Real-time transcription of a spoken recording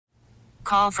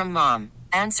Call from mom.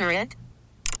 Answer it.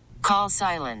 Call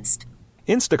silenced.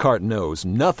 Instacart knows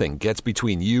nothing gets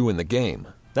between you and the game.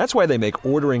 That's why they make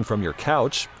ordering from your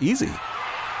couch easy.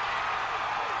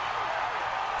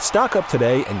 Stock up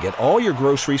today and get all your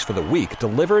groceries for the week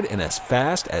delivered in as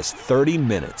fast as 30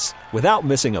 minutes without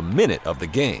missing a minute of the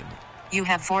game. You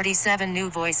have 47 new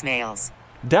voicemails.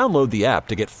 Download the app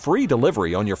to get free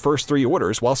delivery on your first 3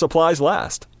 orders while supplies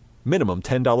last. Minimum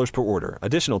 $10 per order.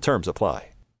 Additional terms apply.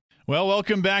 Well,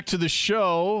 welcome back to the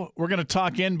show. We're going to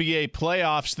talk NBA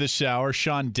playoffs this hour.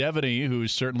 Sean Deveney,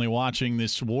 who's certainly watching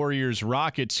this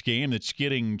Warriors-Rockets game that's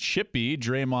getting chippy.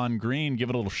 Draymond Green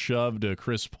giving a little shove to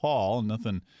Chris Paul.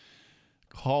 Nothing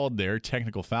called there,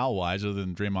 technical foul-wise, other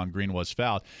than Draymond Green was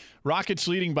fouled. Rockets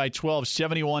leading by 12,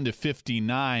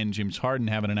 71-59. James Harden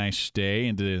having a nice day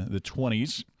into the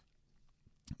 20s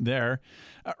there.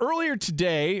 Earlier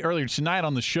tonight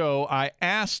on the show, I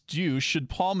asked you, should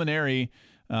Paul Mainieri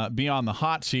be on the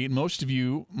hot seat? Most of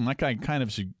you, like I kind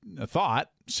of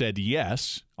thought, said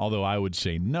yes, although I would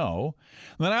say no.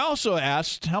 And then I also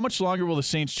asked, how much longer will the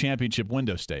Saints championship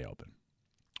window stay open?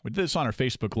 We did this on our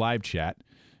Facebook live chat,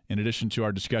 in addition to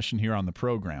our discussion here on the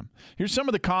program. Here's some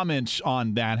of the comments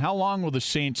on that. How long will the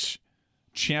Saints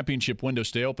championship window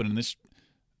stay open? And this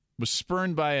was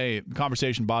spurred by a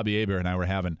conversation Bobby Hebert and I were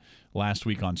having last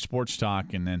week on Sports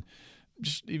Talk. And then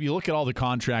just if you look at all the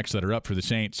contracts that are up for the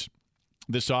Saints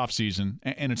this offseason,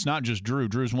 and it's not just Drew.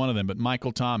 Drew's one of them, but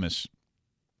Michael Thomas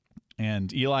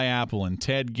and Eli Apple and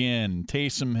Ted Ginn and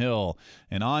Taysom Hill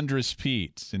and Andres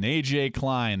Pete and A.J.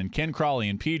 Klein and Ken Crawley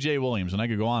and P.J. Williams. And I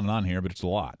could go on and on here, but it's a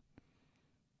lot.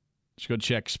 Just go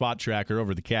check Spot Tracker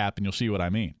over the cap, and you'll see what I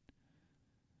mean.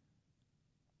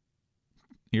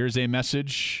 Here's a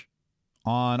message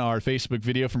on our Facebook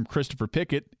video from Christopher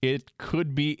Pickett. It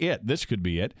could be it. This could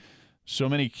be it. So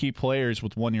many key players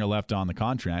with 1 year left on the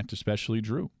contract, especially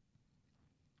Drew.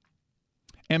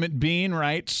 Emmett Bean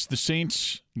writes, the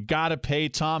Saints got to pay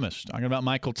Thomas. Talking about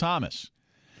Michael Thomas.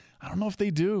 I don't know if they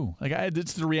do.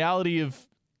 It's the reality of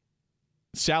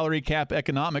salary cap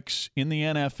economics in the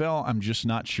NFL. I'm just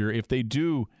not sure if they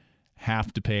do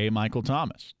have to pay Michael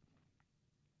Thomas.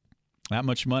 That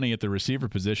much money at the receiver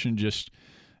position just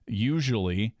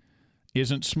usually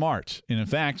isn't smart. And in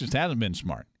fact, just hasn't been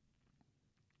smart.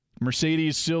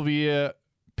 Mercedes Sylvia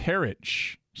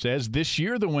Parrish says, this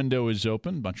year the window is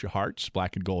open. Bunch of hearts,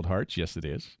 black and gold hearts. Yes, it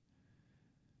is.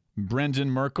 Brendan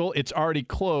Merkel, it's already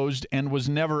closed and was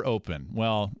never open.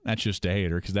 Well, that's just a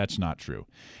hater because that's not true.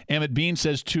 Emmett Bean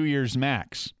says 2 years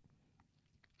max.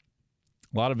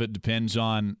 A lot of it depends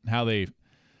on how they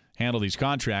handle these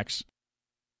contracts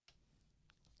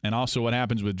and also what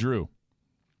happens with Drew.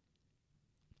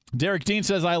 Derek Dean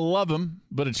says, I love him,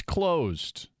 but it's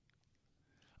closed.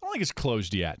 I don't think it's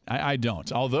closed yet. I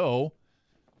don't. Although,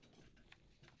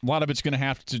 a lot of it's going to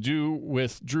have to do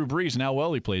with Drew Brees and how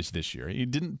well he plays this year. He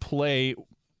didn't play,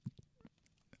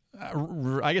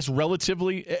 I guess,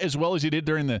 relatively as well as he did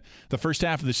during the first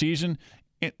half of the season,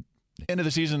 end of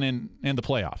the season, and the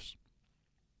playoffs.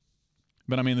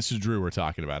 But, I mean, this is Drew we're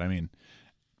talking about. I mean,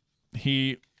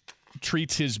 he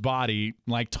treats his body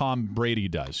like Tom Brady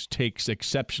does, takes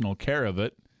exceptional care of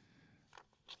it.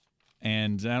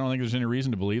 And I don't think there's any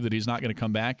reason to believe that he's not going to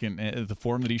come back in the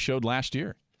form that he showed last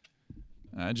year.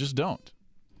 I just don't.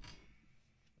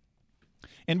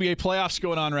 NBA playoffs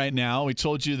going on right now. We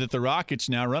told you that the Rockets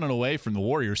now running away from the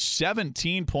Warriors.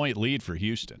 17-point lead for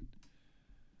Houston.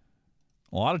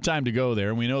 A lot of time to go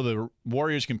there. We know the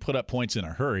Warriors can put up points in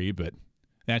a hurry, but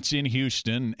that's in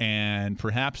Houston and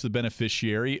perhaps the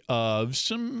beneficiary of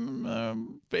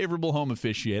some favorable home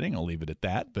officiating. I'll leave it at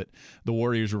that. But the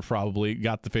Warriors were probably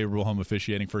got the favorable home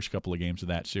officiating first couple of games of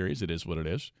that series. It is what it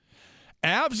is.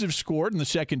 Avs have scored in the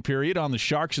second period on the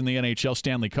Sharks in the NHL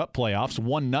Stanley Cup playoffs.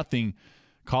 1-0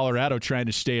 Colorado trying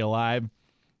to stay alive.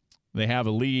 They have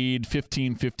a lead,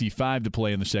 15:55 to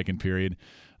play in the second period.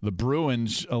 The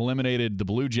Bruins eliminated the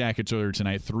Blue Jackets earlier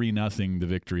tonight, 3-0 the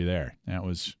victory there. That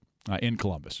was in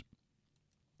Columbus.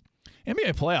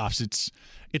 NBA playoffs,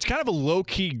 it's kind of a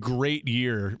low-key great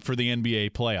year for the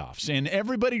NBA playoffs. And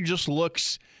everybody just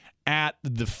looks at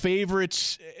the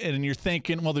favorites, and you're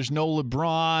thinking, well, there's no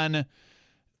LeBron.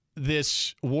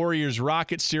 This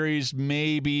Warriors-Rockets series,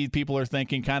 maybe people are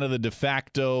thinking kind of the de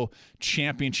facto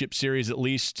championship series, at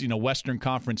least, Western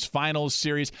Conference Finals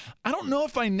series. I don't know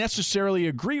if I necessarily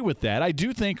agree with that. I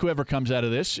do think whoever comes out of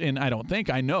this, and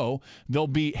I know, they'll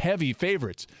be heavy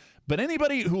favorites. But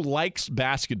anybody who likes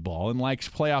basketball and likes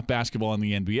playoff basketball in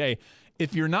the NBA,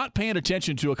 if you're not paying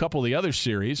attention to a couple of the other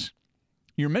series,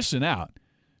 you're missing out.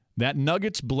 That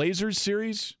Nuggets-Blazers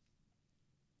series,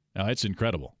 it's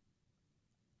incredible.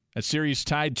 A series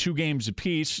tied 2 games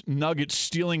apiece. Nuggets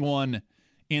stealing one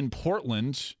in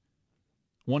Portland,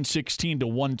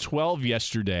 116-112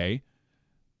 yesterday.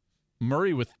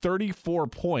 Murray with 34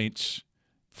 points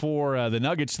for the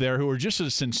Nuggets there, who are just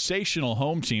a sensational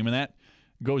home team, and that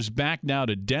goes back now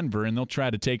to Denver, and they'll try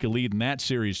to take a lead in that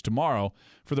series tomorrow.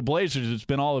 For the Blazers, it's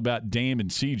been all about Dame and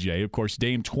CJ. Of course,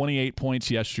 Dame 28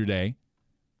 points yesterday.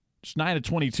 Just 9 of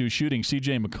 22 shooting.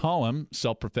 CJ McCollum,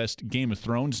 self-professed Game of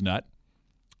Thrones nut.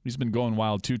 He's been going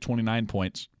wild too, 29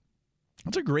 points.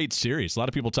 That's a great series. A lot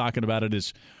of people talking about it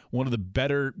as one of the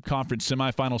better conference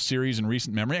semifinal series in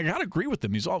recent memory. I got to agree with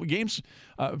them. These all games,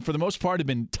 for the most part, have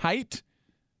been tight.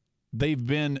 They've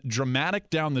been dramatic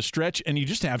down the stretch, and you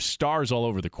just have stars all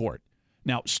over the court.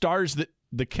 Now, stars that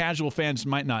the casual fans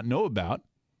might not know about.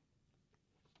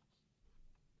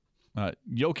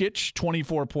 Jokic,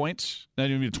 24 points.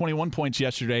 21 points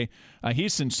yesterday.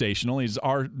 He's sensational. He's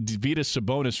our Vitas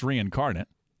Sabonis reincarnate.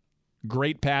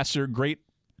 Great passer, great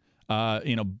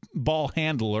ball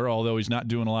handler, although he's not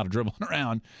doing a lot of dribbling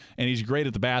around. And he's great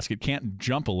at the basket. Can't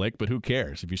jump a lick, but who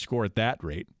cares if you score at that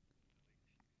rate?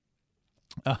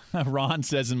 Ron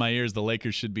says in my ears the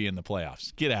Lakers should be in the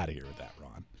playoffs. Get out of here with that,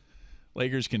 Ron.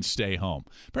 Lakers can stay home.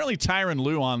 Apparently Tyronn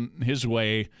Lue on his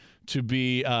way to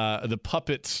be the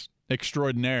puppet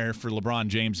extraordinaire for LeBron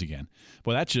James again.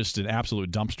 Boy, that's just an absolute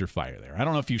dumpster fire there. I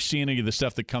don't know if you've seen any of the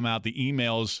stuff that come out, the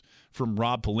emails from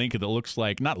Rob Pelinka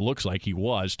that he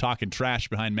was talking trash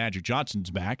behind Magic Johnson's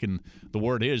back, and the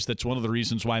word is that's one of the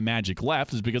reasons why Magic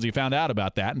left is because he found out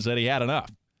about that and said he had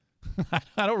enough.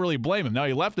 I don't really blame him. Now,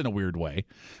 he left in a weird way.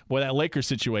 Boy, that Lakers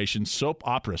situation, soap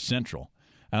opera central.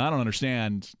 And I don't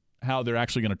understand how they're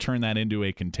actually going to turn that into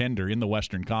a contender in the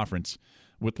Western Conference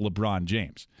with LeBron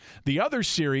James. The other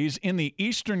series in the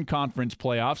Eastern Conference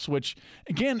playoffs, which,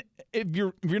 again, if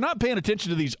you're not paying attention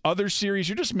to these other series,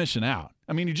 you're just missing out.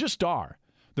 I mean, you just are.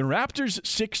 The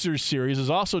Raptors-Sixers series is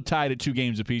also tied at 2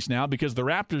 games apiece now because the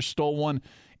Raptors stole one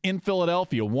in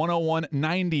Philadelphia,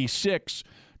 101-96.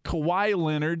 Kawhi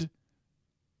Leonard,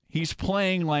 he's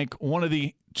playing like one of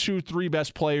the 2-3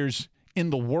 best players in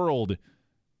the world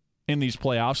in these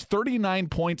playoffs. 39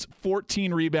 points,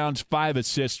 14 rebounds, 5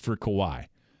 assists for Kawhi.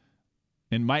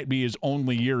 And might be his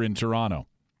only year in Toronto.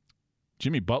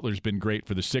 Jimmy Butler's been great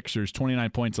for the Sixers. 29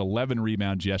 points, 11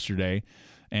 rebounds yesterday.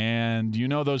 And you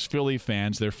know those Philly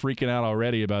fans, they're freaking out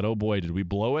already about, oh boy, did we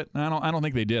blow it? I don't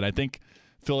think they did. I think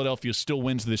Philadelphia still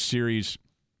wins this series.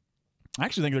 I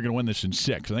actually think they're going to win this in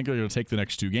 6. I think they're going to take the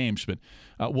next 2 games, but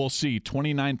we'll see.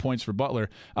 29 points for Butler.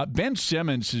 Ben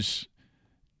Simmons has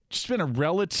just been a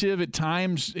relative at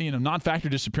times, non-factor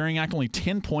disappearing act, only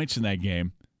 10 points in that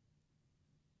game.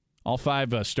 All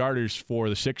 5 starters for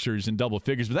the Sixers in double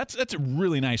figures, but that's a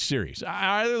really nice series. Are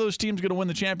either of those teams going to win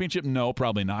the championship? No,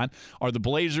 probably not. Are the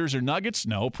Blazers or Nuggets?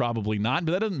 No, probably not.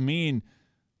 But that doesn't mean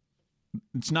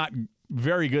it's not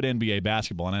very good NBA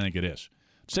basketball, and I think it is.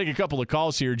 Let's take a couple of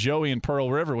calls here. Joey in Pearl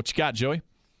River. What you got, Joey?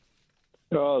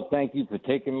 Oh, thank you for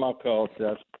taking my call,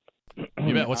 Seth.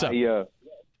 You bet. What's up?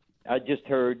 I just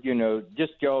heard,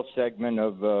 just y'all's segment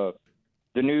of the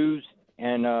news,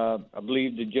 and I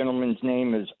believe the gentleman's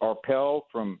name is Arpel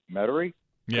from Metairie,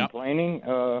 complaining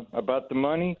about the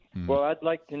money. Well, I'd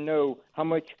like to know how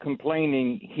much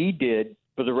complaining he did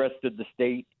for the rest of the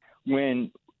state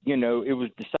when, it was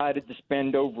decided to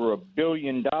spend over $1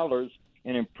 billion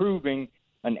in improving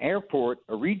an airport,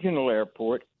 a regional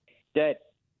airport, that,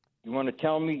 you want to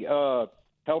tell me,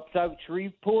 helps out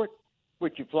Shreveport?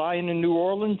 Would you fly into New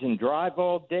Orleans and drive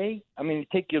all day? I mean,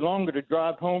 it'd take you longer to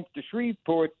drive home to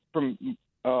Shreveport from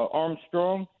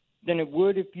Armstrong than it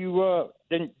would if you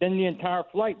than the entire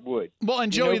flight would. Well,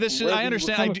 and Joey, I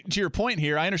understand to your point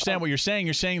here. I understand what you're saying.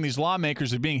 You're saying these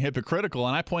lawmakers are being hypocritical,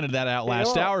 and I pointed that out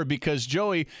last hour because,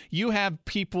 Joey, you have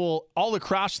people all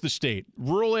across the state,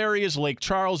 rural areas, Lake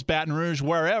Charles, Baton Rouge,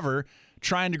 wherever,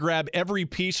 trying to grab every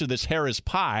piece of this Harris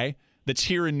pie that's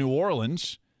here in New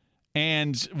Orleans.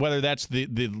 And whether that's the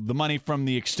money from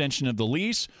the extension of the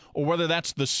lease or whether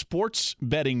that's the sports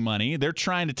betting money, they're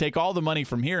trying to take all the money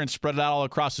from here and spread it out all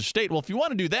across the state. Well, if you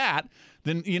want to do that,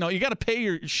 then, you got to pay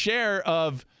your share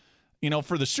of,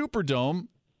 for the Superdome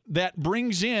that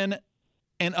brings in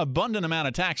an abundant amount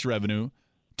of tax revenue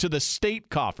to the state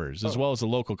coffers as well as the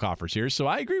local coffers here. So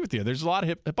I agree with you. There's a lot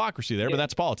of hypocrisy there, but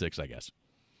that's politics, I guess.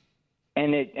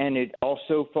 And it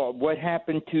also what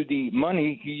happened to the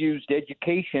money you used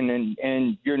education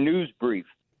and your news brief?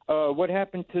 What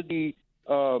happened to the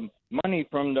money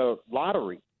from the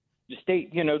lottery?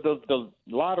 state, the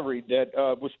lottery that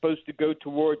was supposed to go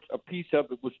towards, a piece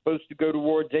of it was supposed to go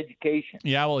towards education.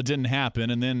 Yeah, well, it didn't happen.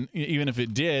 And then even if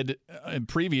it did,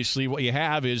 previously what you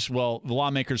have is, the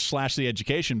lawmakers slashed the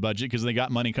education budget because they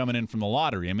got money coming in from the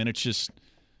lottery. I mean, it's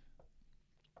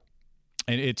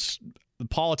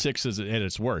politics is at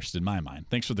its worst in my mind.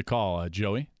 Thanks for the call,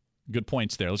 Joey. Good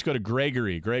points there. Let's go to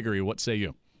Gregory. Gregory, what say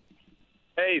you?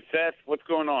 Hey, Seth. What's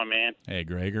going on, man? Hey,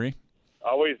 Gregory.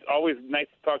 Always nice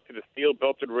to talk to the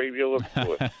steel-belted radio of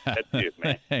sports. That's you,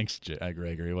 man. Thanks,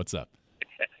 Gregory. What's up?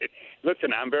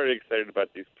 Listen, I'm very excited about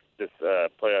this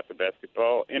playoff of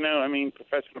basketball.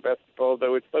 Professional basketball,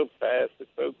 though, it's so fast,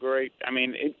 it's so great. I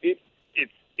mean, it's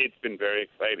been very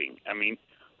exciting. I mean,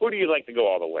 who do you like to go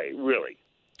all the way, really?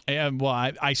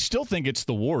 I still think it's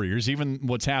the Warriors, even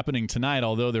what's happening tonight,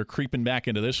 although they're creeping back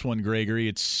into this one, Gregory.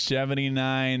 It's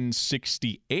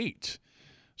 79-68.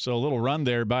 So a little run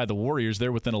there by the Warriors.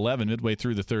 They're within 11 midway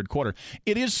through the third quarter.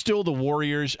 It is still the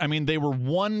Warriors. I mean, they were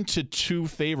 1-2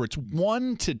 favorites.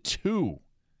 1-2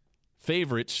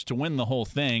 favorites to win the whole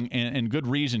thing, and good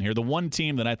reason here. The one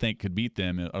team that I think could beat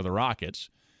them are the Rockets.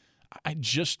 I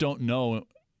just don't know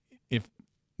if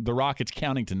the Rockets,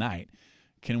 counting tonight,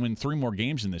 can win 3 more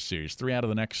games in this series, 3 out of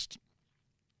the next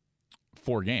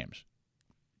 4 games.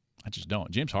 I just don't.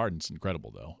 James Harden's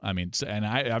incredible, though. I mean, and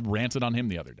I ranted on him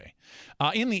the other day.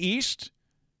 In the East,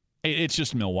 it's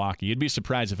just Milwaukee. You'd be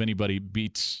surprised if anybody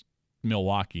beats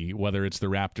Milwaukee, whether it's the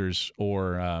Raptors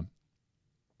or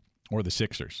the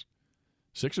Sixers.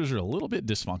 Sixers are a little bit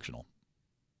dysfunctional.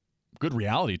 Good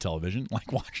reality television,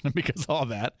 like watching them because of all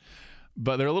that.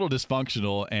 But they're a little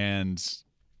dysfunctional, and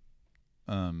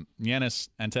Giannis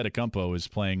Antetokounmpo is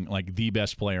playing like the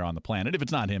best player on the planet. If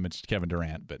it's not him, it's Kevin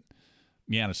Durant, but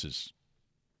Giannis is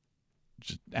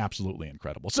just absolutely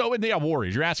incredible. So,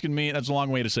 Warriors. You're asking me, that's a long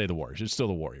way to say the Warriors. It's still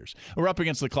the Warriors. We're up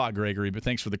against the clock, Gregory, but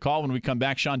thanks for the call. When we come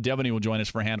back, Sean Deveney will join us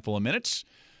for a handful of minutes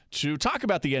to talk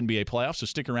about the NBA playoffs, so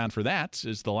stick around for that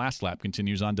as the last lap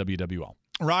continues on WWL.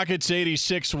 Rockets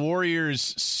 86,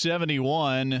 Warriors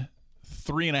 71.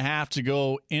 3.5 to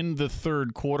go in the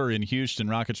third quarter in Houston.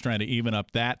 Rockets trying to even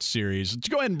up that series. Let's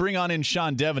go ahead and bring on in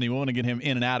Sean Deveney. We want to get him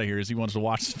in and out of here as he wants to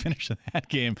watch the finish of that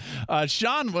game.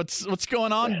 Sean, what's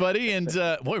going on, buddy? And,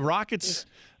 Rockets,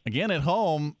 again at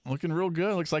home, looking real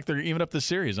good. Looks like they're even up the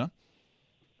series, huh?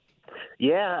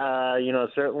 Yeah,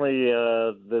 certainly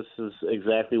this is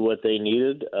exactly what they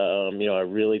needed. I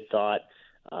really thought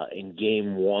in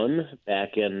Game 1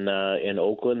 back in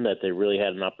Oakland that they really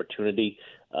had an opportunity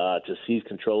to seize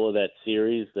control of that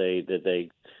series. They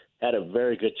had a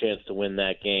very good chance to win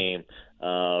that game.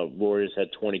 Warriors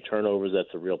had 20 turnovers. That's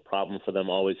a real problem for them,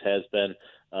 always has been.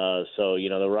 So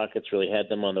the Rockets really had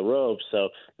them on the ropes. So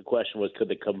the question was, could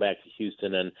they come back to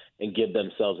Houston and give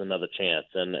themselves another chance?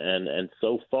 And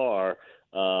so far,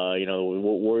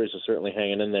 Warriors are certainly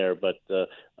hanging in there, but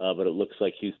it looks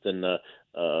like Houston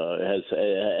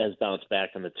has bounced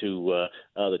back in the two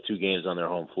games on their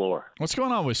home floor. What's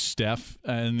going on with Steph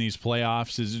in these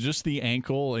playoffs? Is it just the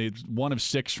ankle? It's 1 of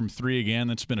 6 from 3 again.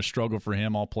 That's been a struggle for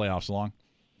him all playoffs long.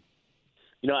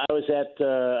 I was at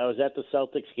the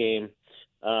Celtics game,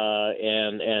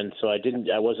 and so I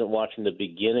wasn't watching the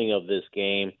beginning of this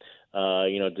game.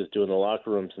 Just doing the locker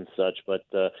rooms and such, but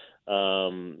I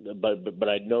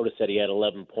noticed that he had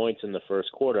 11 points in the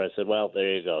first quarter. I said, well,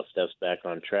 there you go, Steph's back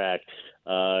on track.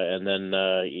 And then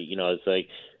as I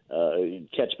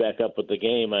catch back up with the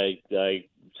game, I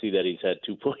see that he's had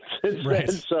 2 points since right.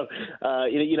 then. So I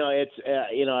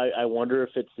wonder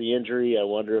if it's the injury. I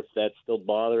wonder if that's still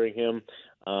bothering him.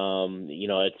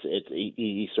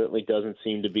 He certainly doesn't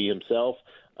seem to be himself.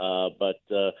 But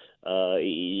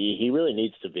he really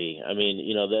needs to be. I mean,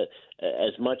 that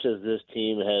as much as this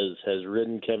team has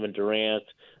ridden Kevin Durant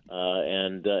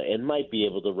and might be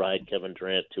able to ride Kevin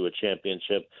Durant to a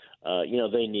championship,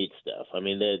 they need Steph. I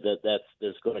mean,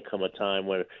 there's going to come a time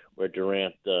where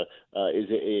Durant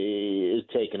is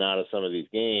taken out of some of these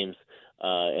games.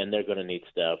 And they're going to need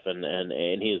Steph,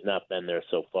 and he has not been there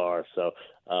so far. So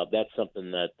that's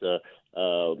something that,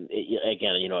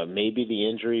 again, it may be the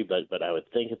injury, but I would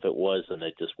think if it was, then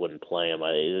they just wouldn't play him.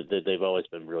 They've always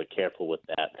been really careful with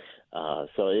that.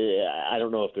 So I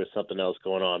don't know if there's something else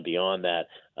going on beyond that,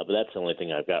 but that's the only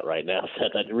thing I've got right now.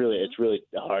 It's really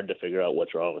hard to figure out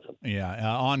what's wrong with him.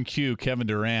 Yeah, on cue, Kevin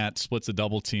Durant splits a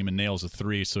double team and nails a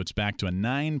 3, so it's back to a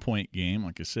 9-point game.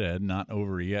 Like I said, not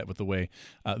over yet with the way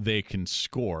they can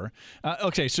score.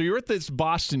 Okay, so you're at this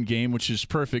Boston game, which is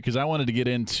perfect because I wanted to get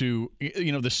into,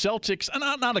 the Celtics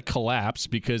Celtics, not a collapse,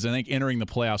 because I think entering the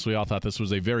playoffs, we all thought this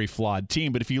was a very flawed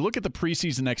team. But if you look at the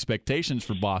preseason expectations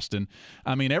for Boston,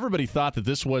 I mean, everybody thought that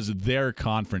this was their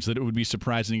conference, that it would be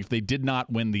surprising if they did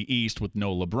not win the East with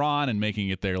no LeBron and making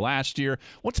it there last year.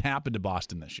 What's happened to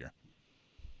Boston this year?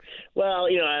 Well,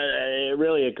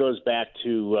 it goes back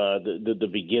to the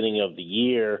beginning of the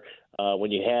year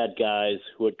when you had guys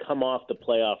who had come off the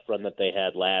playoff run that they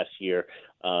had last year.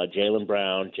 Jaylen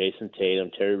Brown, Jason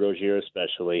Tatum, Terry Rozier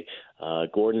especially,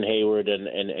 Gordon Hayward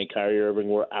and Kyrie Irving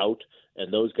were out,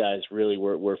 and those guys really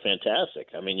were fantastic.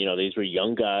 I mean, these were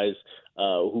young guys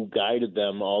who guided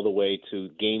them all the way to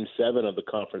Game 7 of the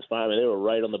conference final. I mean, they were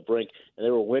right on the brink, and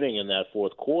they were winning in that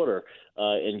fourth quarter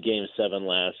in Game 7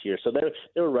 last year. So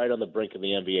they were right on the brink of the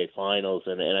NBA Finals,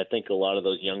 and I think a lot of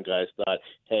those young guys thought,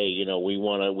 hey, we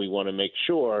want to make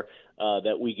sure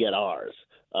that we get ours.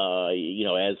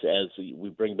 As we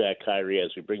bring back Kyrie,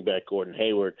 as we bring back Gordon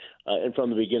Hayward, and from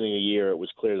the beginning of the year, it was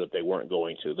clear that they weren't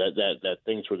going to, that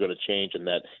things were going to change and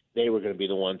that they were going to be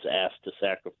the ones asked to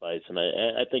sacrifice. And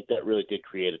I think that really did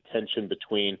create a tension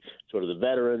between sort of the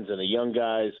veterans and the young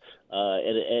guys.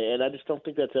 And I just don't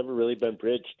think that's ever really been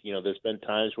bridged. There's been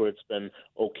times where it's been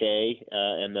okay,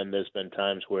 and then there's been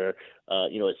times where,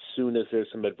 as soon as there's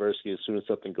some adversity, as soon as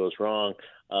something goes wrong,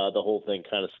 the whole thing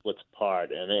kind of splits apart.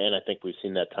 And I think we've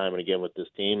seen that time and again with this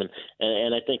team.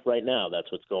 And I think right now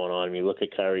that's what's going on. I mean, you look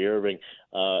at Kyrie Irving,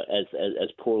 as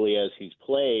poorly as he's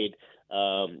played,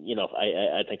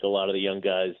 I think a lot of the young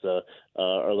guys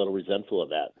are a little resentful of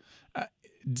that.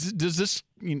 Does this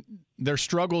their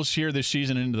struggles here this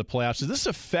season into the playoffs, does this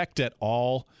affect at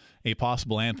all a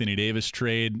possible Anthony Davis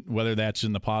trade, whether that's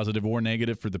in the positive or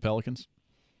negative for the Pelicans?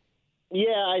 Yeah,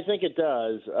 I think it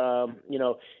does.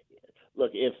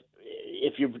 Look,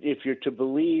 if you're to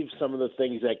believe some of the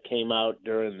things that came out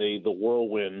during the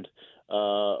whirlwind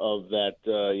of that,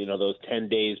 those 10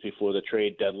 days before the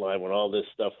trade deadline when all this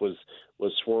stuff was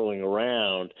swirling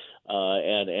around,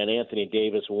 and Anthony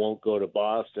Davis won't go to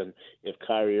Boston if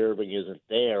Kyrie Irving isn't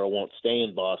there, or won't stay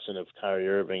in Boston if Kyrie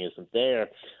Irving isn't there,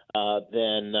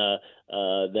 then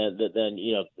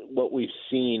what we've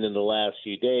seen in the last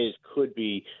few days could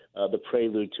be the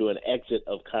prelude to an exit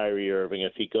of Kyrie Irving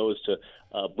if he goes to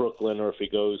Brooklyn or if he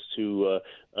goes to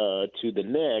the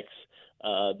Knicks.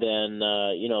 Then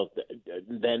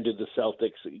do the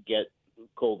Celtics get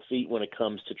cold feet when it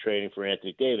comes to trading for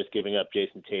Anthony Davis, giving up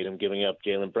Jason Tatum, giving up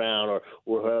Jaylen Brown, or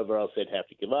whoever else they'd have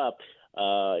to give up?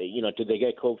 Did they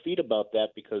get cold feet about that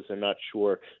because they're not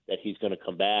sure that he's going to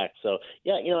come back? So,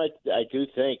 yeah, I do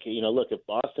think, look, if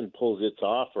Boston pulls its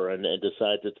offer and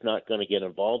decides it's not going to get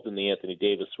involved in the Anthony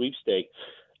Davis sweepstake,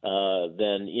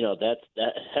 then that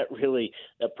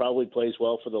probably plays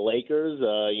well for the Lakers,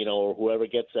 or whoever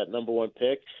gets that number one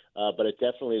pick. But it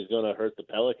definitely is going to hurt the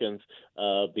Pelicans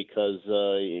because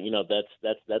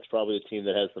that's probably the team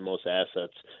that has the most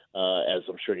assets, as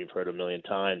I'm sure you've heard a million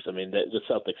times. I mean, the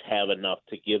Celtics have enough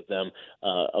to give them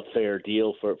a fair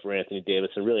deal for Anthony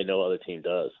Davis, and really no other team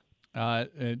does.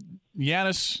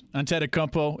 Giannis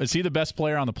Antetokounmpo, is he the best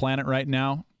player on the planet right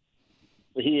now?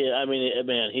 He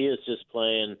is just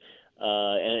playing,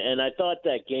 and I thought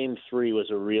that Game 3 was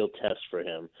a real test for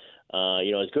him.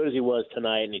 As good as he was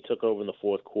tonight, and he took over in the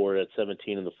fourth quarter at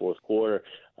 17 in the fourth quarter.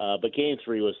 But Game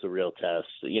 3 was the real test.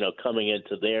 Coming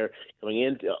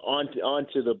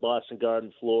onto the Boston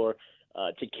Garden floor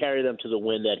to carry them to the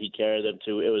win that he carried them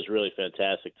to. It was really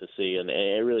fantastic to see, and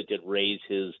it really did raise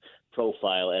his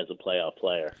profile as a playoff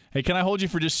player. Hey, can I hold you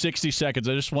for just 60 seconds?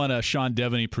 I just want a Sean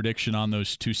Deveney prediction on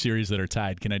those two series that are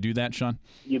tied. Can I do that, Sean?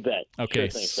 You bet. Okay,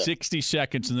 sure thing, 60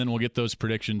 seconds, and then we'll get those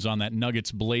predictions on that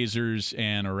Nuggets, Blazers,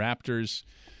 and Raptors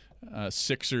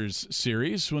Sixers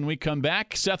series. When we come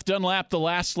back, Seth Dunlap, The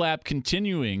Last Lap,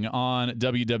 continuing on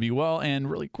WWL.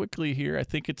 And really quickly here, I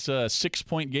think it's a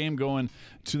 6-point game going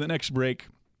to the next break.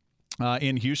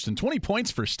 In Houston. 20 points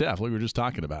for Steph. We were just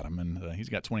talking about him, and he's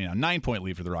got 20 now. 9-point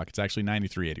lead for the Rockets, actually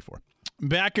 93-84.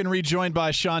 Back and rejoined by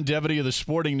Sean Deveney of the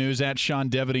Sporting News, at Sean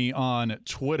Deveney on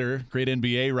Twitter. Great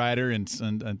NBA writer,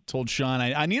 and told Sean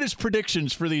I need his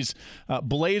predictions for these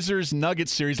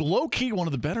Blazers-Nuggets series. Low-key, one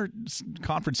of the better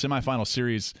conference semifinal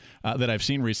series that I've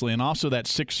seen recently, and also that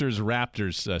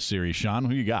Sixers-Raptors series. Sean,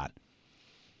 who you got?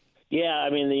 Yeah, I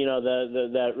mean,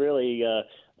 that really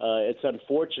it's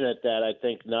unfortunate that I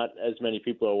think not as many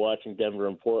people are watching Denver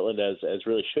and Portland as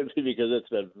really should be, because it's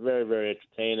been very, very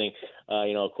entertaining.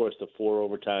 Of course, the 4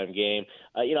 overtime game.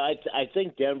 I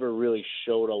think Denver really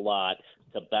showed a lot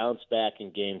to bounce back in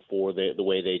Game 4 the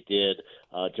way they did.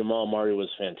 Jamal Murray was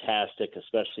fantastic,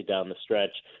 especially down the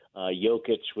stretch.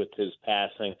 Jokic with his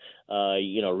passing,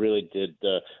 really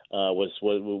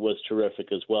was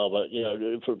terrific as well. But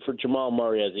for Jamal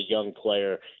Murray as a young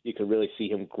player, you can really see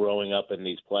him growing up in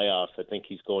these playoffs. I think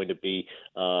he's going to be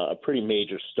a pretty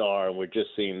major star, and we're just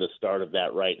seeing the start of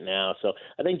that right now. So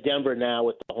I think Denver now,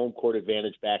 with the home court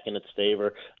advantage back in its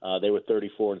favor, they were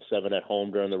 34-7 at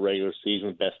home during the regular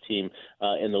season, best team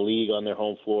in the league on their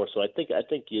home floor. So I think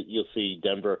you'll see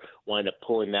Denver wind up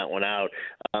pulling that one out.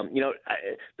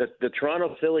 The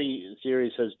Toronto-Philly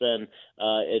series has been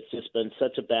it's just been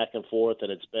such a back and forth,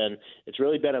 and it's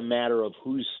really been a matter of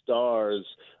whose stars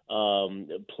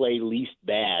play least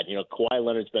bad. Kawhi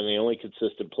Leonard's been the only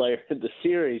consistent player in the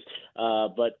series,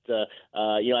 but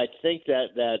I think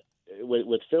that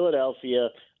with Philadelphia,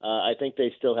 I think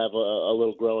they still have a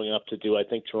little growing up to do. I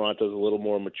think Toronto's a little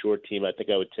more mature team. I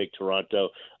think I would take Toronto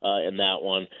in that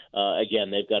one. Again,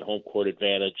 they've got home court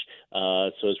advantage.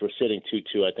 So as we're sitting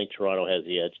 2-2, I think Toronto has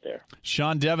the edge there.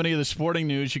 Sean Deveney of the Sporting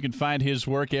News. You can find his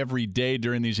work every day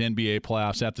during these NBA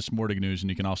playoffs at the Sporting News, and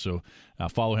you can also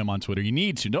follow him on Twitter. You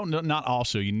need to.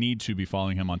 You need to be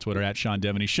following him on Twitter at Sean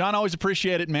Deveney. Sean, always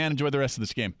appreciate it, man. Enjoy the rest of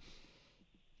this game.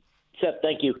 Seth,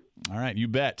 thank you. All right, you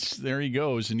bet. There he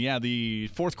goes. And, yeah, the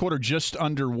fourth quarter just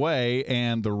underway,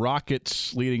 and the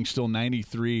Rockets leading still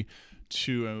 93-84.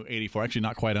 Actually,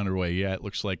 not quite underway yet. It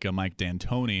looks like Mike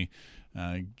D'Antoni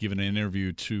giving an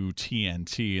interview to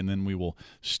TNT, and then we will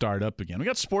start up again. We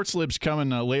got Sports Libs coming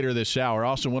later this hour. I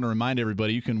also want to remind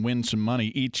everybody you can win some money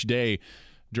each day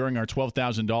during our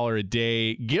 $12,000 a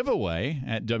day giveaway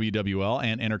at WWL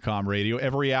and Intercom Radio.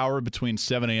 Every hour between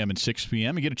 7 a.m. and 6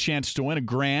 p.m. you get a chance to win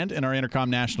 $1,000 in our Intercom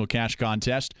National Cash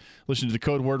Contest. Listen to the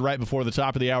code word right before the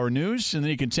top of the hour news, and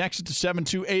then you can text it to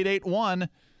 72881.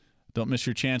 Don't miss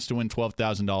your chance to win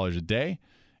 $12,000 a day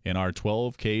in our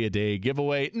 12K a day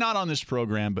giveaway. Not on this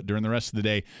program, but during the rest of the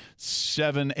day,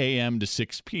 7 a.m. to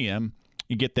 6 p.m.,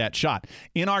 you get that shot.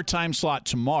 In our time slot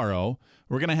tomorrow,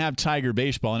 we're going to have Tiger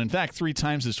baseball. And, in fact, 3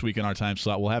 times this week in our time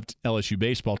slot, we'll have LSU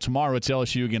baseball. Tomorrow it's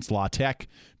LSU against La Tech.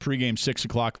 Pregame 6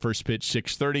 o'clock, first pitch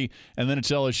 6:30. And then it's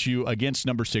LSU against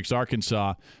number 6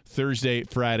 Arkansas Thursday,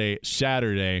 Friday,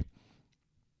 Saturday.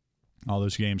 All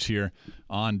those games here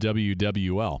on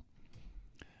WWL.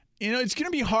 It's going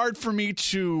to be hard for me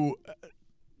to,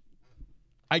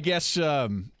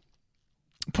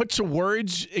 put to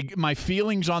words my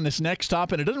feelings on this next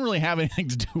topic. It doesn't really have anything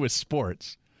to do with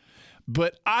sports.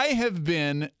 But I have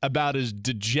been about as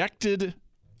dejected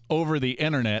over the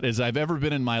internet as I've ever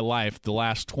been in my life the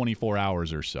last 24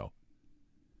 hours or so.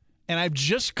 And I've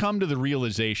just come to the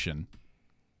realization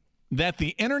that the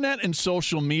internet and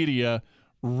social media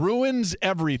ruins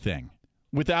everything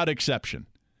without exception.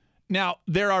 Now,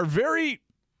 there are very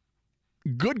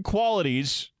good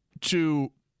qualities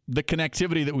to the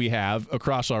connectivity that we have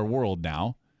across our world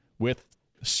now with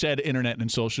said internet and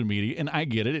social media, and I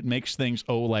get it. It makes things,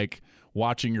 like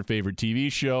watching your favorite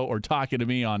TV show or talking to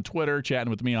me on Twitter, chatting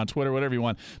with me on Twitter, whatever you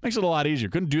want. Makes it a lot easier.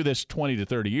 Couldn't do this 20 to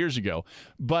 30 years ago.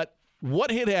 But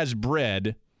what it has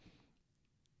bred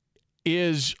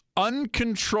is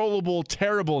uncontrollable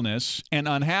terribleness and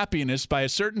unhappiness by a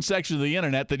certain section of the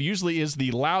internet that usually is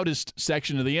the loudest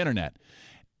section of the internet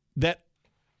that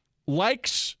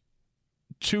likes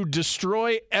to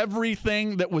destroy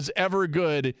everything that was ever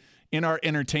good in our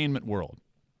entertainment world.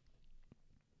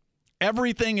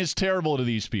 Everything is terrible to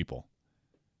these people.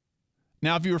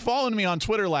 Now, if you were following me on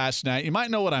Twitter last night, you might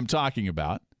know what I'm talking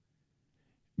about.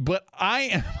 But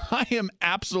I am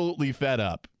absolutely fed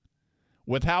up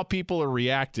with how people are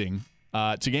reacting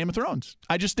to Game of Thrones.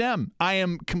 I just am. I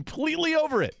am completely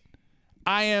over it.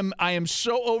 I am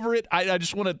so over it. I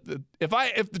just want to.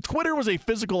 If the Twitter was a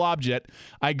physical object,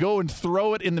 I go and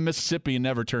throw it in the Mississippi and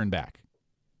never turn back.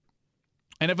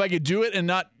 And if I could do it and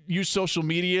not use social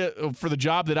media for the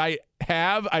job that I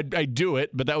have, I'd do it,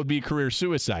 but that would be career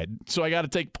suicide. So I got to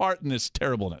take part in this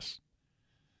terribleness.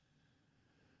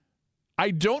 I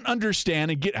don't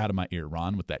understand, and get out of my ear,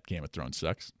 Ron, with that Game of Thrones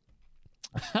sucks.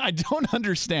 I don't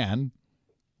understand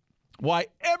why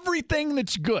everything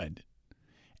that's good,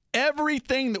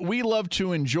 everything that we love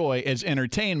to enjoy as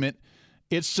entertainment,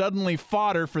 is suddenly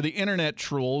fodder for the internet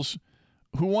trolls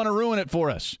who want to ruin it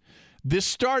for us. This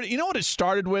started, you know what it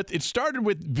started with? It started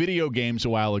with video games a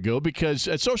while ago because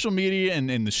social media and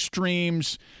the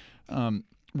streams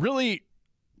really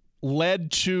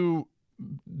led to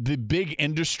the big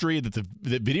industry that the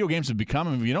video games have become.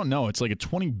 I mean, if you don't know, it's like a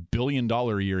 $20 billion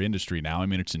a year industry now. I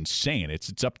mean, it's insane.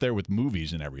 It's up there with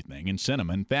movies and everything and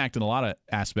cinema. In fact, in a lot of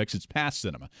aspects, it's past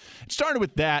cinema. It started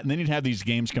with that, and then you'd have these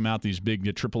games come out, these big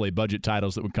AAA budget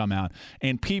titles that would come out,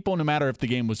 and people, no matter if the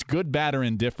game was good, bad, or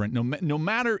indifferent, no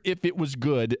matter if it was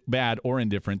good, bad, or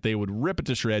indifferent, they would rip it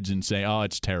to shreds and say, oh,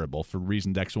 it's terrible for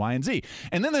reasons X, Y, and Z.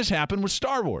 And then this happened with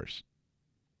Star Wars.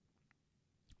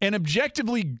 An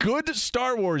objectively good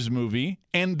Star Wars movie,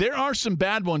 and there are some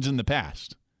bad ones in the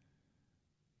past.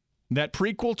 That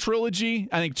prequel trilogy,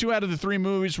 I think 2 out of the 3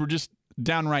 movies were just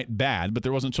downright bad, but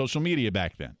there wasn't social media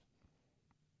back then.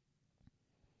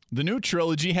 The new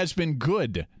trilogy has been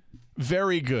good,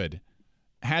 very good.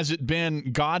 Has it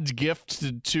been God's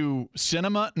gift to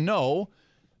cinema? No.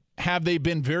 Have they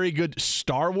been very good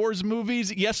Star Wars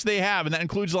movies? Yes, they have, and that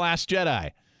includes The Last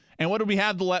Jedi. And what did we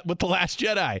have with The Last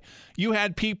Jedi? You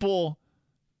had people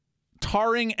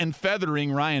tarring and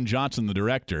feathering Rian Johnson, the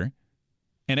director,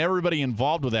 and everybody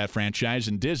involved with that franchise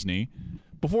in Disney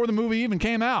before the movie even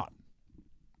came out.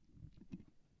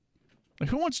 Like,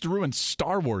 who wants to ruin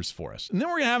Star Wars for us? And then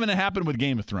we're having it happen with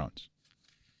Game of Thrones.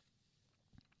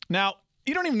 Now,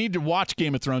 you don't even need to watch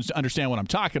Game of Thrones to understand what I'm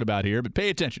talking about here, but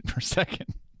pay attention for a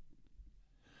second.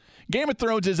 Game of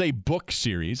Thrones is a book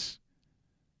series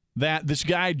that this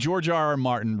guy, George R.R.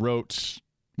 Martin, wrote,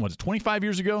 25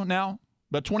 years ago now?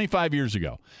 About 25 years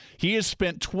ago. He has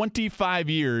spent 25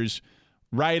 years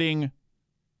writing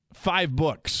 5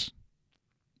 books.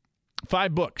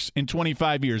 5 books in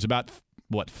 25 years, about,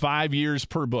 5 years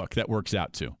per book that works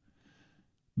out to.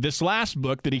 This last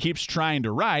book that he keeps trying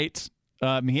to write,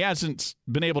 he hasn't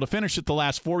been able to finish it the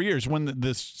last 4 years. When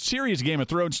the series Game of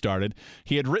Thrones started,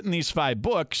 he had written these 5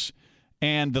 books,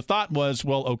 and the thought was,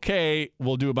 well, okay,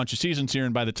 we'll do a bunch of seasons here,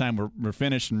 and by the time we're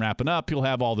finished and wrapping up, he'll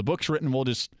have all the books written. We'll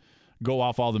just go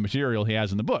off all the material he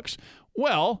has in the books.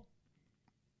 Well,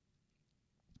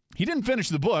 he didn't finish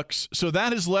the books, so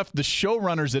that has left the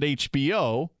showrunners at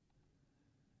HBO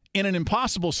in an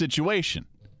impossible situation.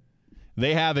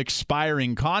 They have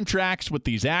expiring contracts with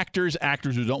these actors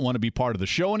who don't want to be part of the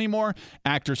show anymore,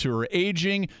 actors who are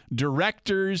aging,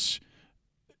 directors,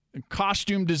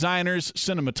 costume designers,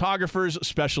 cinematographers,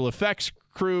 special effects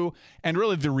crew, and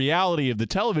really the reality of the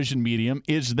television medium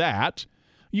is that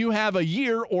you have a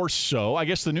year or so. I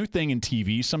guess the new thing in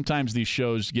TV, sometimes these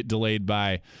shows get delayed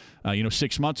by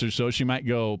 6 months or so. She might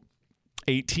go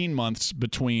 18 months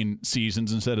between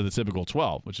seasons instead of the typical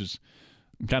 12, which is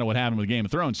kind of what happened with Game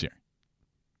of Thrones here.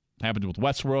 Happened with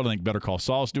Westworld. I think Better Call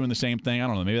Saul is doing the same thing. I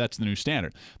don't know. Maybe that's the new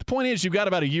standard. The point is, you've got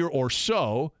about a year or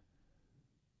so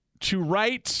to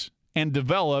write and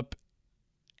develop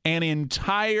an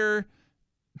entire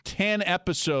 10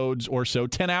 episodes or so,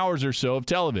 10 hours or so of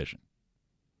television.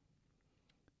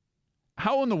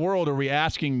 How in the world are we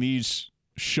asking these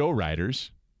showrunners,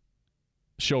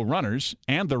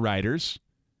 and the writers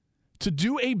to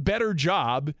do a better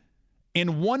job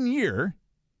in 1 year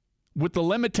with the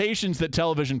limitations that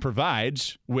television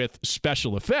provides with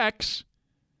special effects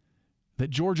that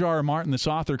George R.R. Martin, this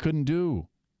author, couldn't do?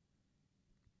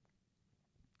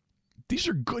 These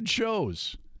are good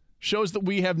shows that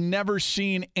we have never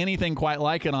seen anything quite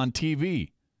like it on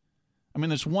TV. I mean,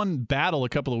 this one battle a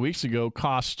couple of weeks ago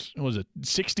cost, what was it,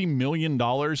 $60 million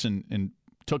and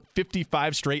took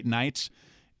 55 straight nights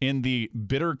in the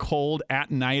bitter cold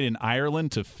at night in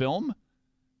Ireland to film.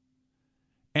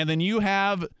 And then you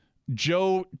have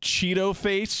Joe Cheeto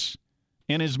Face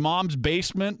in his mom's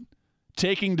basement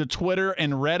taking to Twitter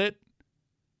and Reddit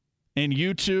and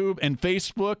YouTube and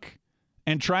Facebook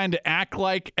and trying to act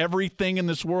like everything in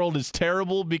this world is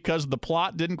terrible because the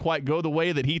plot didn't quite go the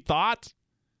way that he thought.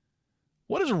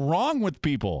 What is wrong with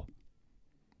people?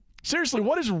 Seriously,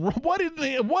 what is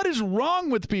wrong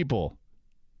with people?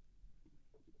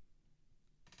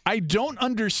 I don't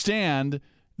understand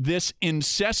this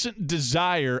incessant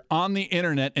desire on the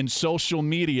internet and social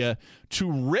media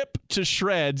to rip to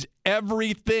shreds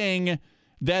everything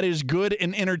that is good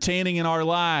and entertaining in our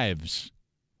lives.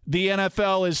 The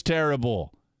NFL is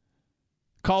terrible.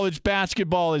 College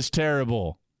basketball is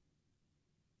terrible.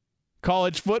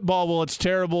 College football, well, it's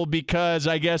terrible because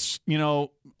I guess,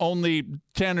 only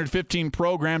 10 or 15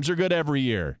 programs are good every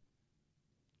year.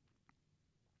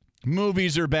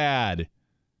 Movies are bad.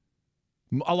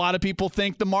 A lot of people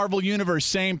think the Marvel Universe,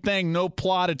 same thing, no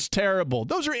plot, it's terrible.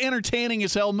 Those are entertaining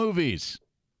as hell movies.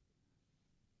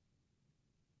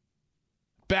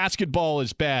 Basketball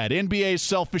is bad. NBA is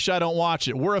selfish, I don't watch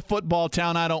it. We're a football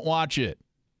town, I don't watch it.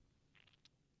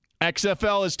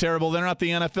 XFL is terrible. They're not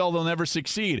the NFL. They'll never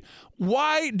succeed.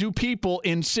 Why do people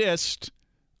insist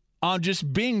on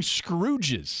just being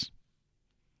Scrooges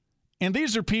And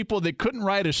these are people that couldn't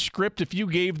write a script if you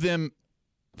gave them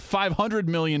 $500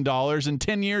 million and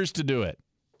 10 years to do it.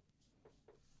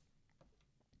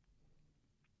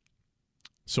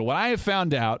 So what I have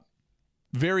found out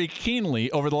very keenly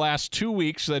over the last 2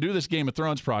 weeks, I do this Game of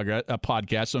Thrones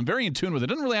podcast, so I'm very in tune with it. It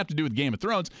doesn't really have to do with Game of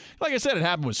Thrones. Like I said, it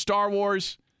happened with Star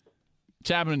Wars. It's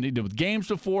happened with games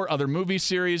before, other movie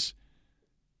series.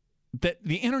 That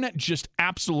the internet just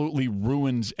absolutely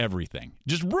ruins everything.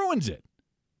 Just ruins it.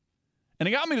 And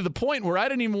it got me to the point where I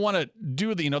didn't even want to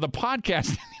do the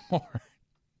podcast anymore.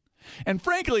 And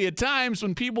frankly, at times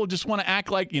when people just want to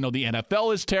act like, the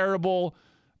NFL is terrible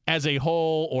as a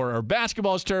whole, or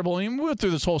basketball is terrible. I mean, we went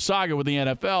through this whole saga with the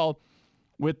NFL,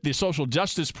 with the social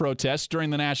justice protests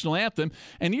during the national anthem,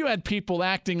 and you had people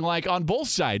acting like, on both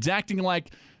sides, acting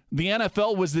like the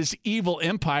NFL was this evil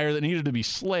empire that needed to be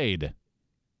slayed.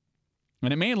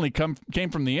 And it mainly came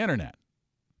from the internet.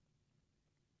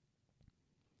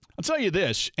 I'll tell you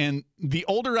this, and the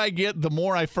older I get, the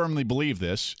more I firmly believe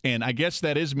this, and I guess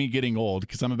that is me getting old,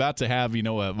 because I'm about to have,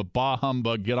 a bah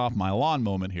humbug, get off my lawn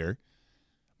moment here.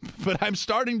 But I'm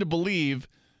starting to believe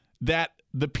that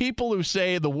the people who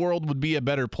say the world would be a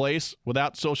better place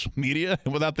without social media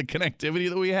and without the connectivity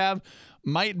that we have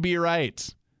might be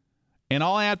right. And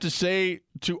all I have to say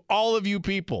to all of you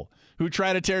people who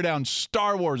try to tear down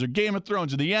Star Wars or Game of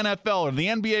Thrones or the NFL or the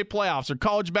NBA playoffs or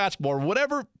college basketball or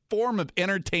whatever form of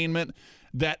entertainment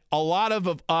that a lot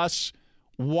of us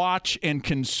watch and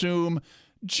consume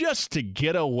just to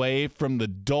get away from the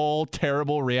dull,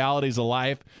 terrible realities of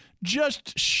life,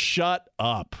 just shut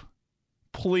up.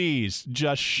 Please,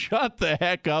 just shut the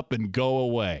heck up and go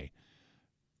away.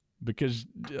 Because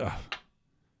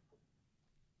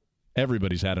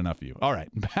everybody's had enough of you. All right,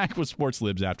 back with Sports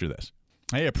Libs after this.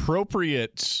 Hey,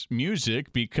 appropriate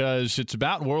music because it's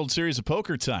about World Series of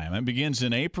Poker time. It begins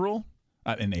in late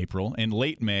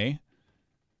May,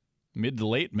 mid to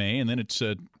late May, and then it's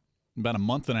about a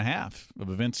month and a half of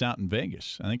events out in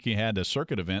Vegas. I think he had a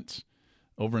circuit event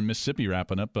over in Mississippi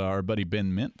wrapping up. Our buddy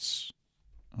Ben Mintz.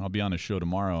 I'll be on his show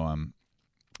tomorrow. I'm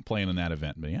playing in that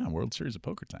event. But yeah, World Series of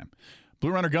Poker time.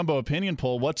 Blue Runner Gumbo opinion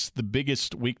poll. What's the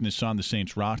biggest weakness on the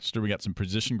Saints roster? We got some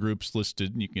position groups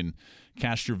listed, and you can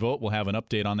cast your vote. We'll have an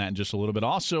update on that in just a little bit.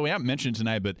 Also, we haven't mentioned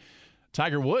tonight, but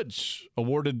Tiger Woods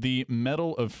awarded the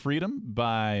Medal of Freedom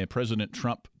by President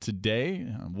Trump today.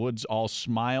 Woods all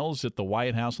smiles at the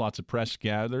White House. Lots of press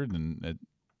gathered, and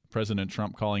President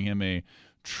Trump calling him a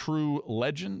true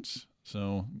legend.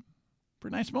 So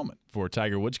pretty nice moment for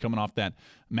Tiger Woods coming off that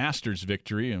Masters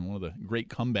victory and one of the great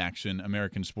comebacks in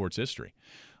American sports history.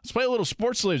 Let's play a little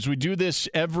Sports Libs. We do this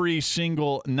every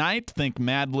single night. Think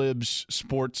Mad Libs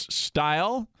sports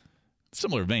style.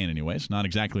 Similar vein anyways, not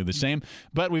exactly the same.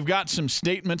 But we've got some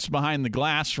statements behind the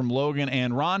glass from Logan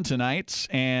and Ron tonight,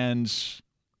 and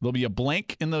there'll be a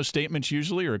blank in those statements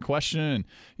usually, or a question, and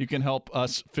you can help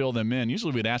us fill them in.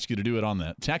 Usually we'd ask you to do it on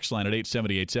the text line at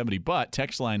 870-870, but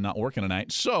text line not working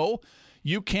tonight. So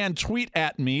you can tweet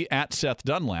at me at Seth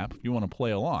Dunlap if you want to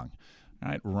play along. All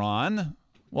right, Ron,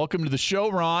 welcome to the show,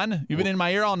 Ron. You've been in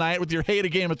my ear all night with your hate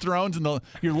of Game of Thrones and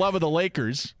your love of the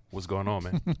Lakers. What's going on,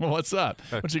 man? What's up?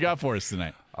 What you got for us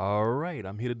tonight? All right,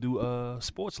 I'm here to do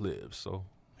Sports Libs, so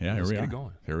yeah, let's here we get are. it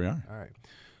going. Here we are. All right.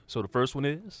 So the first one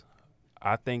is,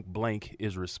 I think blank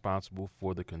is responsible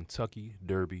for the Kentucky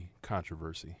Derby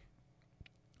controversy.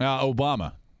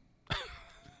 Obama.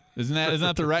 Isn't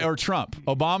that the right, or Trump?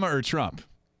 Obama or Trump?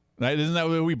 Right? Isn't that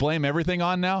what we blame everything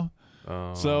on now?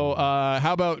 So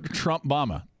how about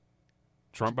Trump-Bama?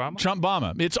 Trump-Bama?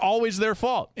 Trump-Bama. It's always their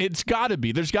fault. It's got to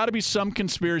be. There's got to be some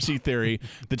conspiracy theory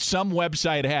that some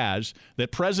website has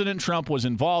that President Trump was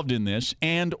involved in this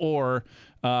and or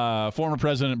former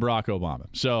President Barack Obama.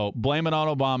 So blame it on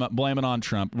Obama, blame it on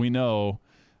Trump. We know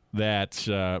that,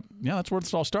 that's where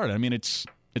it's all started. I mean, it's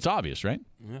obvious, right?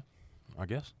 Yeah, I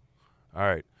guess. All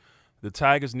right. The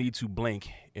Tigers need to blank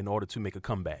in order to make a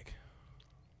comeback.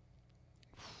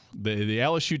 The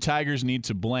LSU Tigers need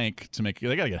to blank to make.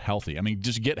 They got to get healthy. I mean,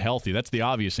 just get healthy. That's the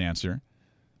obvious answer,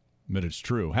 but it's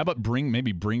true. How about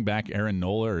bring back Aaron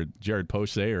Nola or Jared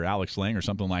Posey or Alex Lang or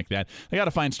something like that? They got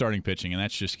to find starting pitching, and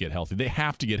that's just get healthy. They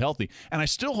have to get healthy, and I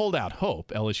still hold out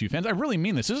hope, LSU fans. I really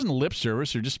mean this. This isn't lip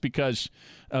service or just because,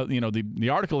 the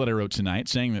article that I wrote tonight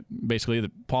saying that basically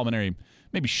that Paul Mainieri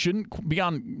maybe shouldn't be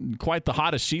on quite the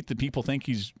hottest seat that people think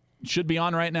should be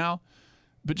on right now,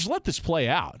 but just let this play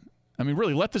out. I mean,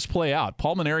 really, let this play out.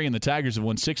 Paul Mainieri and the Tigers have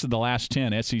won 6 of the last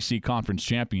 10 SEC conference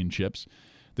championships.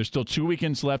 There's still 2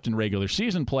 weekends left in regular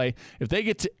season play. If they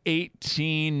get to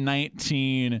 18,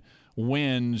 19,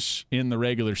 wins in the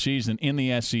regular season in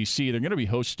the SEC. They're going to be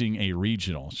hosting a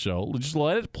regional. So just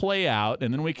let it play out,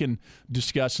 and then we can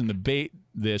discuss and debate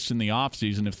this in the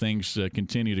offseason if things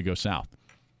continue to go south.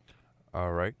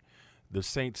 All right. The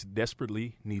Saints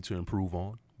desperately need to improve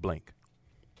on blank.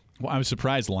 Well, I was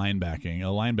surprised a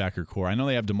linebacker core. I know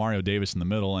they have Demario Davis in the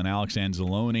middle and Alex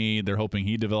Anzalone. They're hoping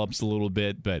he develops a little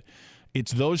bit, but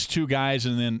it's those two guys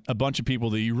and then a bunch of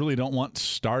people that you really don't want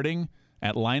starting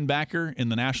at linebacker in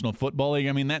the National Football League.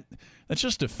 I mean, that's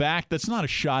just a fact. That's not a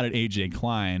shot at A.J.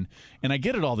 Klein. And I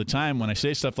get it all the time when I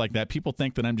say stuff like that. People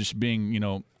think that I'm just being,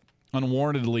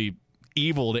 unwarrantedly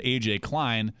evil to A.J.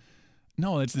 Klein.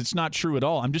 No, it's not true at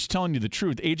all. I'm just telling you the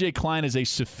truth. A.J. Klein is a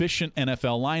sufficient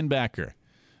NFL linebacker.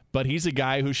 But he's a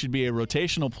guy who should be a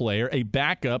rotational player, a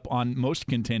backup on most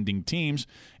contending teams,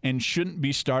 and shouldn't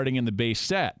be starting in the base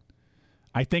set.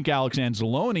 I think Alex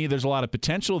Anzalone, there's a lot of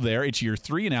potential there. It's year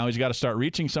 3 now. He's got to start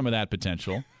reaching some of that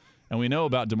potential. And we know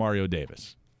about Demario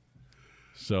Davis.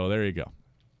 So there you go.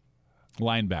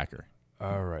 Linebacker.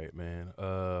 All right, man.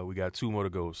 We got 2 more to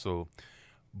go. So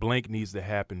blank needs to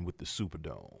happen with the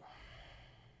Superdome.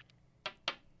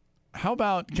 How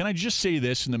about, can I just say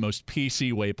this in the most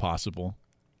PC way possible?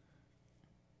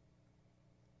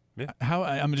 Yeah.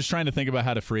 I'm just trying to think about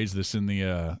how to phrase this in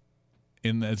the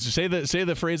say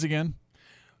the phrase again.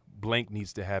 Blank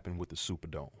needs to happen with the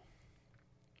Superdome.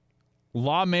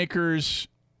 Lawmakers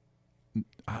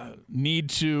need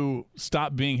to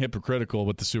stop being hypocritical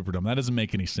with the Superdome. That doesn't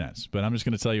make any sense, but I'm just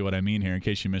going to tell you what I mean here in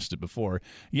case you missed it before.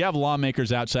 You have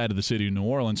lawmakers outside of the city of New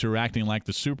Orleans who are acting like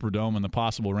the Superdome and the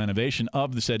possible renovation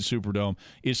of the said Superdome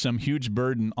is some huge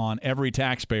burden on every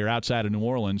taxpayer outside of New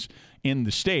Orleans in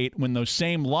the state, when those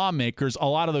same lawmakers, a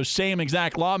lot of those same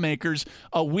exact lawmakers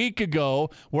a week ago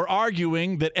were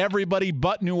arguing that everybody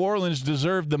but New Orleans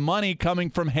deserved the money coming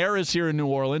from Harrah's here in New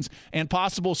Orleans and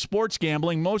possible sports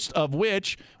gambling, most of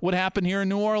which would happen here in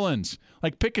New Orleans.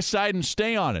 Like, pick a side and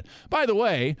stay on it. By the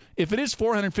way, if it is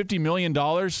 $450 million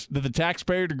that the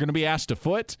taxpayers are going to be asked to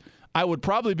foot, I would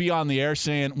probably be on the air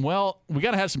saying, well, we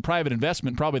got to have some private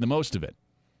investment, probably the most of it.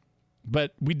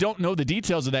 But we don't know the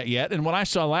details of that yet. And what I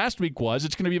saw last week was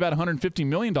it's going to be about $150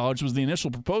 million was the initial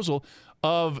proposal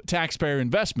of taxpayer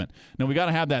investment. Now, we got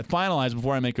to have that finalized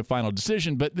before I make a final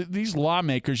decision. But these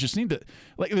lawmakers just need to,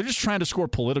 they're just trying to score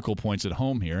political points at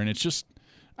home here. And it's just,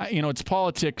 it's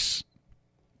politics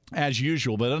as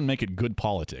usual, but it doesn't make it good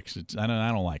politics. I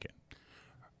don't like it.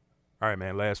 All right,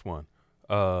 man, last one.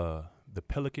 The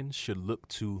Pelicans should look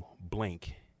to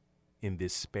blank in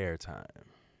this spare time.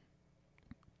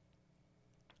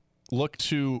 Look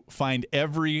to find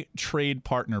every trade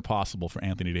partner possible for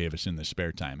Anthony Davis in this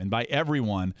spare time. And by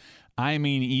everyone, I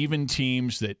mean even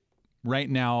teams that right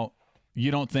now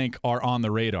you don't think are on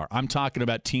the radar. I'm talking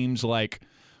about teams like,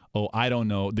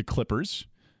 the Clippers.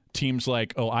 Teams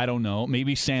like,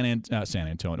 maybe San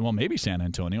Antonio. Well, maybe San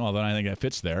Antonio, although I think that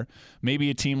fits there. Maybe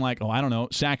a team like,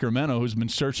 Sacramento, who's been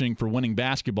searching for winning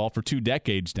basketball for 2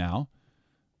 decades now,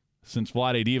 since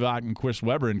Vlade Divac and Chris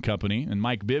Webber and company and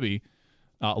Mike Bibby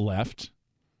left.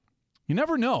 You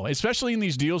never know, especially in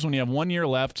these deals when you have 1 year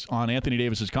left on Anthony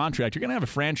Davis's contract. You're going to have a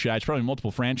franchise, probably multiple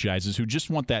franchises, who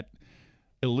just want that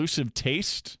elusive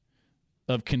taste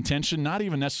of contention, not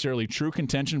even necessarily true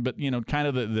contention, but, kind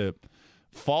of the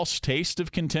false taste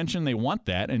of contention. They want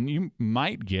that, and you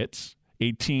might get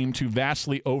a team to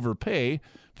vastly overpay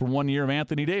for 1 year of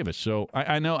Anthony Davis. So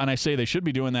I know, and I say they should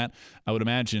be doing that. I would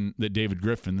imagine that David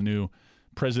Griffin, the new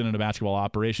president of basketball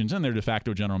operations and their de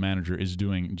facto general manager, is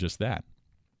doing just that.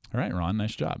 All right, Ron,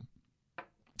 nice job.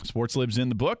 Sports Lib's in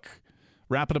the book.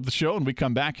 Wrapping up the show, and we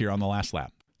come back here on the last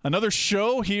lap. Another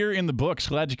show here in the books.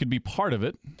 Glad you could be part of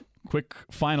it. Quick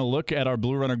final look at our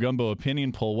Blue Runner Gumbo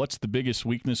opinion poll. What's the biggest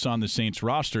weakness on the Saints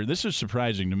roster? This is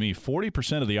surprising to me.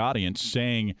 40% of the audience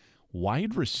saying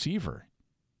wide receiver.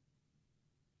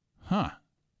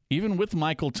 Even with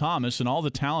Michael Thomas and all the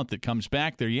talent that comes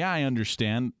back there, I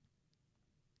understand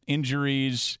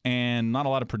injuries and not a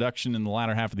lot of production in the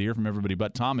latter half of the year from everybody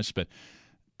but Thomas, but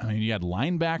you had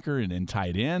linebacker and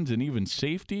tight ends and even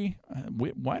safety.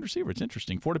 Wide receiver, it's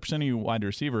interesting. 40% of you wide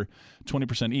receiver,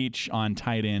 20% each on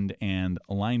tight end and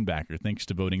linebacker. Thanks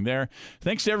to voting there.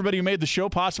 Thanks to everybody who made the show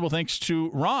possible. Thanks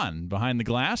to Ron behind the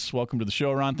glass. Welcome to the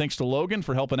show, Ron. Thanks to Logan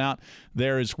for helping out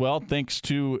there as well. Thanks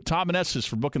to Tom Meneses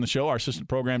for booking the show, our assistant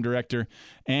program director,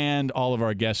 and all of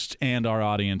our guests and our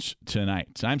audience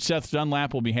tonight. I'm Seth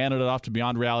Dunlap. We'll be handing it off to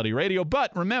Beyond Reality Radio.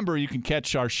 But remember, you can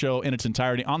catch our show in its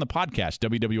entirety on the podcast,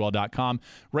 WWL.com,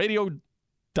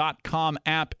 radio.com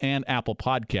app, and Apple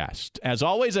Podcast. As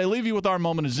always, I leave you with our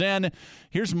moment of Zen.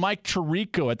 Here's Mike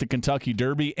Tirico at the Kentucky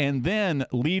Derby, and then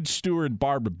lead steward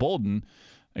Barbara Bolden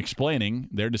explaining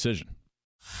their decision.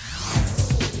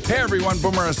 Hey everyone,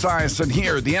 Boomer Esiason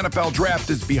here. The NFL Draft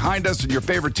is behind us and your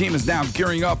favorite team is now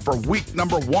gearing up for week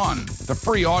number 1. The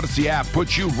free Odyssey app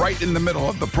puts you right in the middle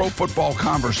of the pro football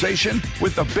conversation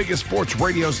with the biggest sports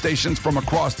radio stations from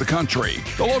across the country.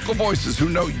 The local voices who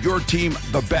know your team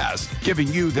the best, giving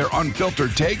you their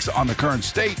unfiltered takes on the current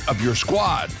state of your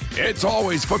squad. It's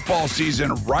always football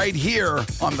season right here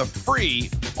on the free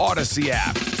Odyssey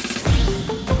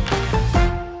app.